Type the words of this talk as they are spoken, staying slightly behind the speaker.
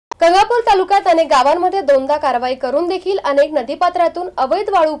गंगापूर तालुक्यात अनेक गावांमध्ये दोनदा कारवाई करून देखील अनेक नदीपात्रातून अवैध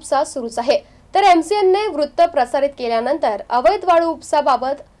वाळू उपसा सुरूच आहे। तर एमसीएनने वृत्त प्रसारित केल्यानंतर अवैध वाळू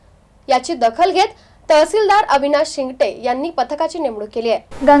उपसाबाबत याची दखल घेत तहसीलदार अविनाश शिंगटे यांनी पथकाची नेमणूक केली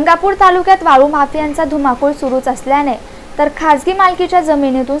आहे। गंगापूर तालुक्यात वाळू माफियांचा धुमाकूळ सुरूच असल्याने तर खासगी मालकीच्या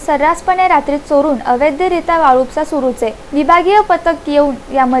जमिनीतून सर्रासपणे रात्री चोरून अवैधरित्या वाळू उपसा सुरूच आहे। विभागीय पथक येऊन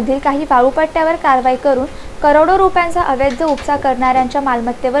यामधील काही वाळूपट्ट्यावर कारवाई करून करोडो रुपयांचा अवैध उपसा करणाऱ्यांच्या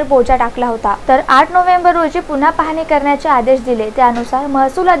मालमत्तेवर बोजा टाकला होता। तर 8 नोव्हेंबर रोजी पुन्हा पाहणी करण्याचे आदेश दिले। त्यानुसार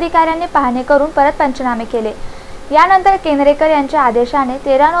महसूल अधिकाऱ्यांनी पाहणी करून परत पंचनामे केले। यानंतर केंद्रेकर यांच्या आदेशाने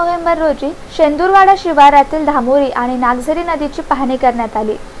 13 नोव्हेंबर रोजी शेंदूरवाडा शिवारातील धामोरी आणि नागझरी नदीची पाहणी करण्यात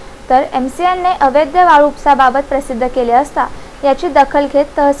आली। तर एमसीएनने अवैध वाळू उपसाबाबत प्रसिद्ध केले असता याची दखल घेत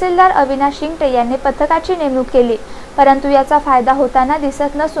तहसीलदार अविनाश शिंगटे यांनी पथकाची नेमणूक केली। परंतु याचा फायदा होताना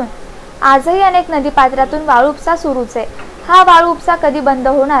दिसत नसून आजही अनेक नदीपात्रातून वाळू उपसा सुरूच आहे। हा वाळू उपसा कधी बंद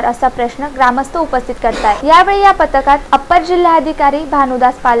होणार असा प्रश्न ग्रामस्थ उपस्थित करतात। यावेळी या पथकात अप्पर जिल्हाधिकारी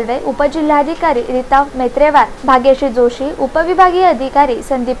भानुदास पालवे, उपजिल्हाधिकारी रीता मेत्रेवार, भाग्यश्री जोशी, उपविभागीय अधिकारी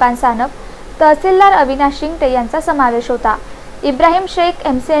संदीपान सानप, तहसीलदार अविनाश शिंगटे यांचा समावेश होता। Ibrahim Shaikh,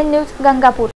 MCN news, Gangapur.